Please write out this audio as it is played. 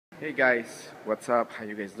Hey guys, what's up? How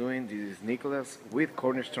you guys doing? This is Nicholas with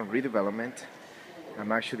Cornerstone Redevelopment.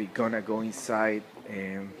 I'm actually gonna go inside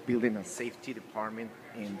and building a safety department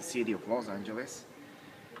in the city of Los Angeles.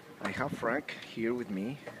 I have Frank here with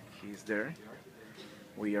me. He's there.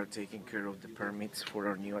 We are taking care of the permits for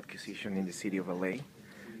our new acquisition in the city of LA.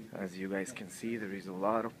 As you guys can see, there is a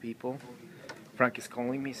lot of people. Frank is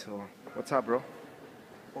calling me, so what's up, bro?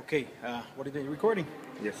 Okay, what are you recording?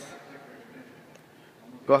 Yes.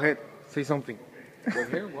 Go ahead, say something. We're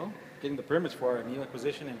here, well, getting the permits for our new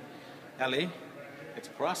acquisition in LA. It's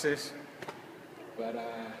a process, but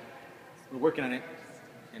we're working on it,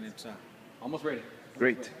 and it's almost ready.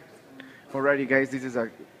 Great. Alrighty, guys, this is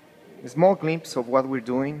a small glimpse of what we're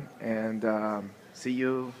doing, and see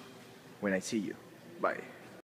you when I see you. Bye.